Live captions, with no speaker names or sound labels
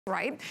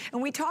right?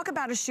 And we talk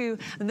about a shoe,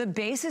 the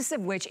basis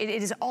of which it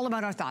is all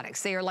about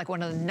orthotics. They are like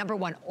one of the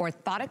 #1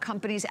 orthotic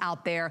companies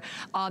out there.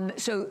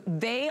 So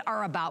they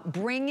are about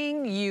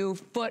bringing you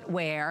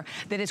footwear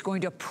that is going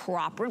to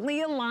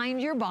properly align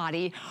your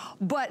body.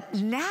 But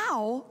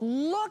now,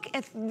 look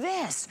at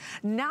this.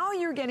 Now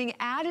you're getting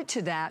added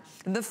to that,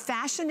 the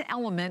fashion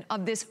element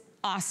of this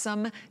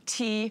awesome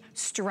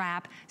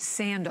T-strap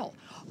sandal.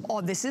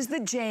 Oh, this is the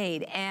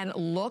Jade, and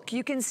look,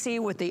 you can see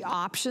with the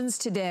options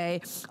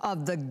today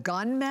of the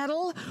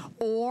gunmetal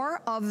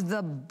or of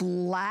the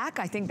black.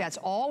 I think that's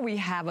all we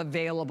have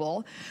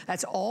available.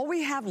 That's all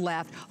we have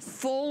left.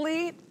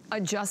 Fully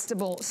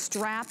adjustable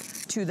strap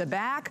to the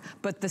back,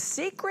 but the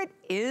secret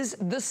is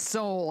the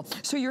sole.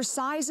 So your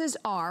sizes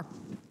are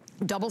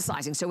double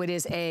sizing. So it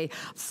is a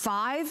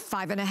 5,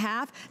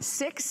 5.5,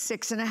 6,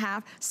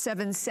 6.5,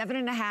 7,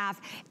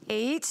 7.5,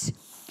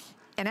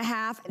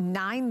 8.5,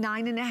 9,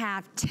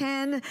 9.5,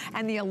 10,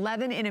 and the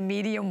 11 in a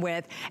medium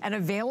width, and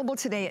available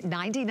today at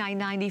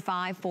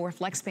 $99.95 for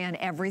FlexBand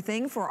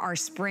everything for our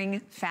spring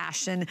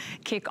fashion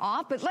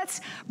kickoff. But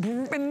let's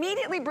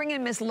immediately bring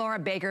in Miss Laura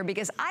Baker,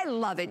 because I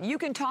love it. You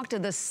can talk to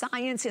the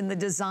science in the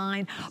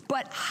design,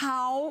 but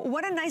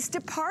what a nice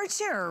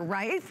departure,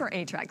 right, for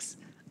Aetrex.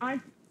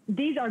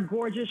 These are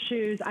gorgeous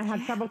shoes. I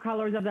have several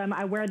colors of them.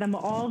 I wear them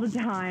all the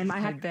time. I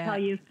have to tell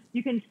you,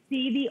 you can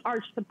see the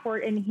arch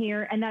support in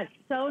here, and that's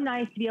so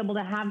nice to be able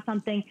to have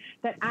something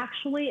that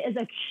actually is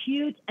a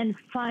cute and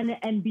fun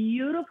and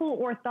beautiful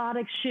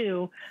orthotic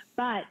shoe,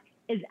 but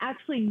is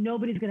actually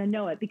nobody's going to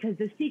know it because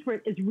the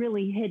secret is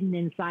really hidden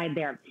inside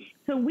there.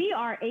 So we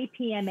are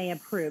APMA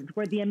approved,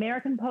 where the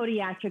American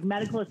Podiatric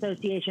Medical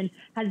Association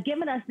has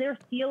given us their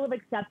seal of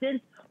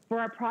acceptance for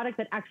our product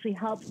that actually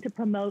helps to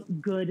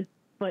promote good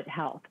foot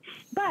health.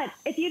 But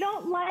if you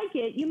don't like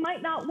it, you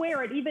might not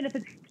wear it, even if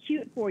it's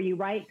cute for you,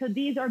 right? So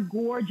these are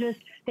gorgeous.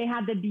 They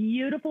have the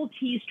beautiful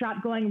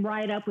T-strap going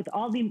right up with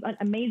all the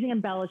amazing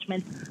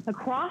embellishments.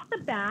 Across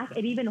the back,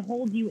 it even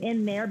holds you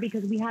in there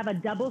because we have a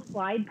double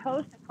slide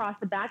post across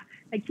the back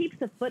that keeps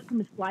the foot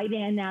from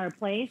sliding in and out of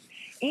place.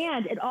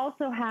 And it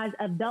also has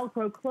a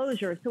Velcro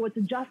closure, so it's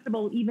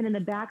adjustable even in the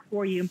back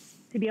for you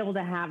to be able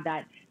to have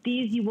that.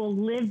 These you will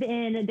live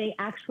in. They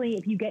actually,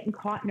 if you get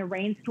caught in a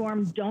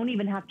rainstorm, don't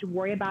even have to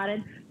worry about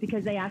it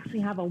because they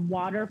actually have a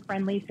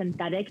water-friendly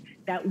synthetic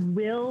that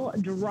will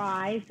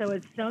dry. So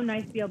it's so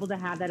nice to be able to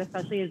have that,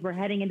 especially as we're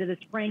heading into the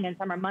spring and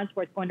summer months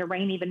where it's going to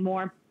rain even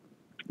more.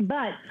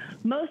 But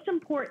most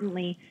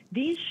importantly,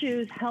 these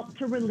shoes help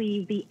to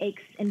relieve the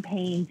aches and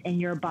pains in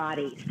your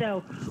body.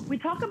 So we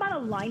talk about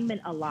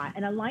alignment a lot,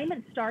 and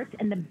alignment starts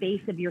in the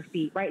base of your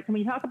feet, right? So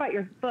when you talk about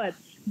your foot,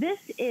 this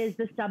is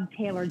the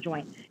subtalar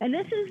joint. And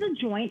this is the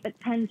joint that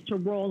tends to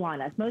roll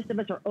on us. Most of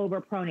us are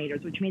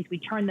overpronators, which means we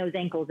turn those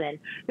ankles in.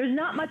 There's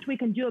not much we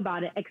can do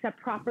about it except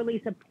properly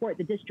support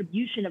the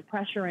distribution of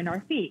pressure in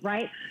our feet,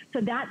 right?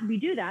 So that we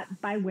do that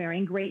by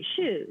wearing great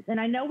shoes. And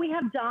I know we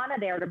have Donna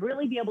there to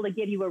really be able to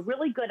give you a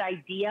really good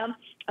idea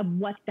of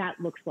what that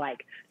looks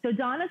like. So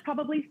Donna's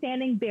probably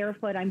standing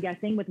barefoot, I'm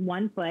guessing, with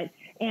one foot.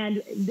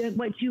 And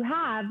what you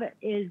have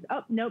is,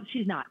 oh, nope,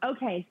 she's not.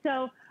 Okay,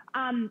 so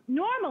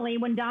normally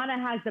when Donna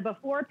has the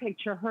before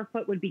picture, her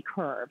foot would be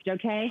curved,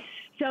 okay?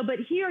 So, but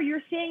here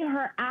you're seeing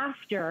her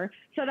after,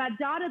 so that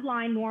dotted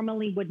line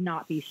normally would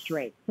not be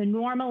straight. So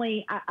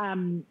normally,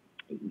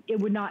 it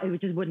would not, it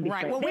just wouldn't be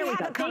straight. Right, well, we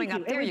have it coming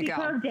up. There you go.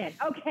 Curved in.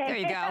 Okay. There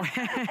you go.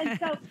 And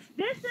so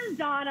this is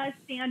Donna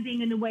standing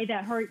in the way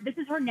that this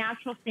is her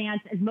natural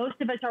stance, as most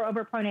of us are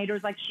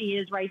overpronators like she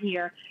is right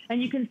here.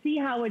 And you can see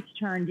how it's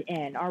turned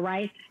in, all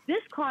right?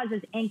 This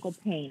causes ankle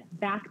pain,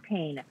 back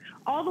pain,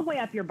 all the way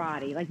up your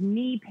body, like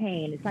knee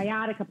pain,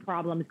 sciatica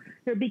problems,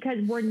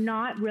 because we're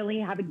not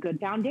really having good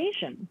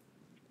foundation.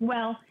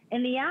 Well,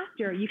 in the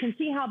after, you can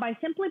see how by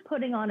simply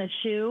putting on a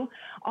shoe,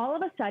 all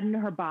of a sudden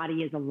her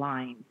body is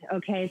aligned,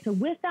 okay? So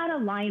with that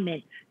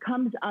alignment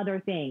comes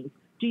other things.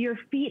 Do your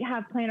feet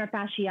have plantar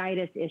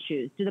fasciitis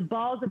issues? Do the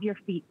balls of your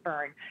feet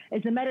burn?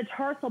 Is the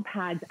metatarsal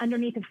pads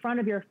underneath the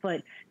front of your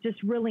foot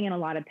just really in a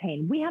lot of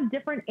pain? We have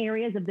different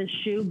areas of this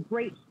shoe,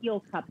 great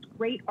heel cups,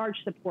 great arch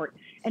support,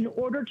 in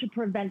order to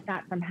prevent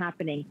that from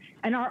happening.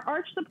 And our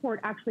arch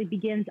support actually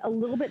begins a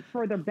little bit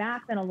further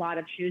back than a lot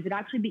of shoes. It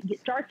actually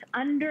starts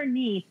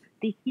underneath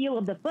the heel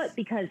of the foot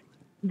because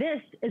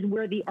this is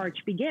where the arch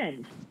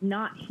begins,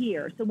 not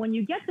here. So when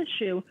you get the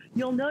shoe,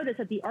 you'll notice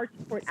that the arch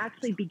support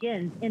actually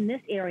begins in this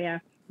area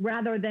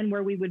rather than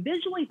where we would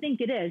visually think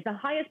it is. The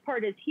highest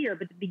part is here,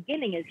 but the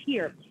beginning is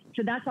here.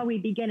 So that's why we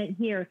begin it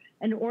here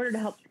in order to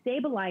help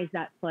stabilize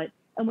that foot.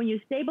 And when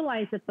you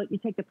stabilize the foot, you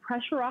take the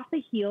pressure off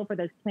the heel for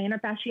those plantar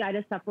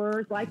fasciitis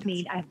sufferers like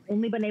me. I've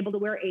only been able to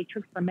wear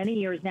Aetrex for many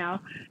years now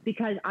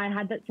because I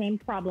had that same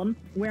problem.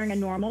 Wearing a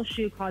normal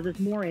shoe causes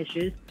more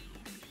issues.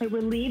 It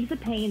relieves the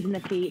pains in the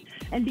feet.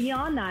 And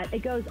beyond that,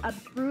 it goes up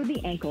through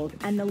the ankles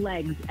and the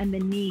legs and the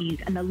knees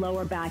and the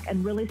lower back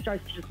and really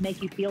starts to just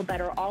make you feel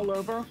better all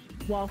over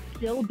while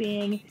still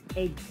being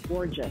a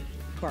gorgeous,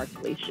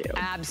 sparkly shoe.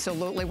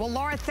 Absolutely. Well,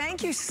 Laura,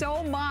 thank you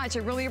so much. I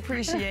really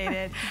appreciate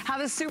it.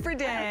 Have a super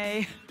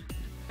day.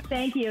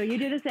 Thank you. You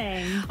do the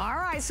same. All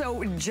right,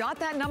 so jot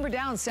that number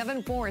down,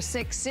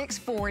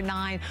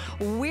 746649.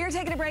 We're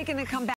taking a break and then come back.